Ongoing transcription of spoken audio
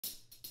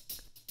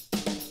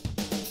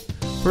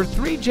For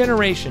 3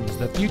 generations,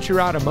 the Future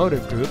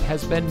Automotive Group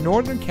has been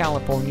Northern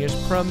California's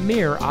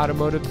premier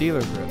automotive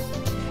dealer group.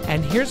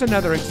 And here's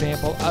another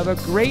example of a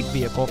great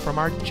vehicle from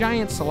our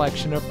giant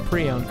selection of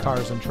pre-owned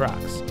cars and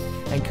trucks.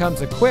 And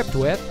comes equipped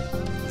with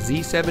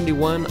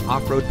Z71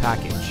 off-road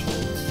package,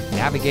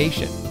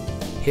 navigation,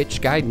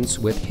 hitch guidance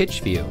with hitch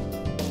view,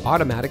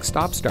 automatic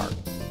stop start,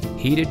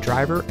 heated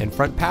driver and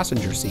front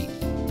passenger seat,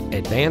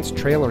 advanced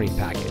trailering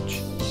package,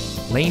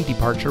 lane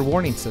departure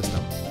warning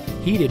system,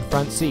 heated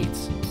front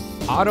seats,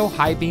 auto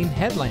high beam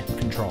headlamp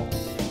control,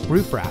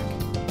 roof rack,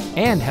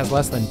 and has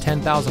less than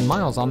 10,000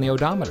 miles on the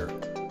odometer.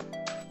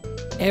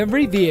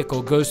 Every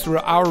vehicle goes through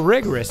our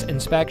rigorous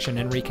inspection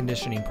and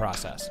reconditioning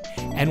process.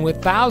 And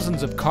with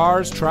thousands of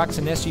cars, trucks,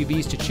 and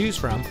SUVs to choose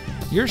from,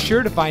 you're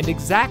sure to find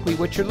exactly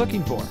what you're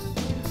looking for.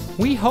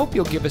 We hope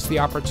you'll give us the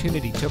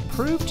opportunity to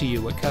prove to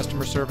you what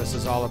customer service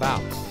is all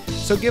about.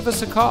 So give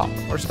us a call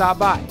or stop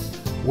by.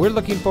 We're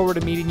looking forward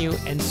to meeting you,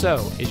 and so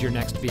is your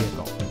next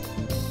vehicle.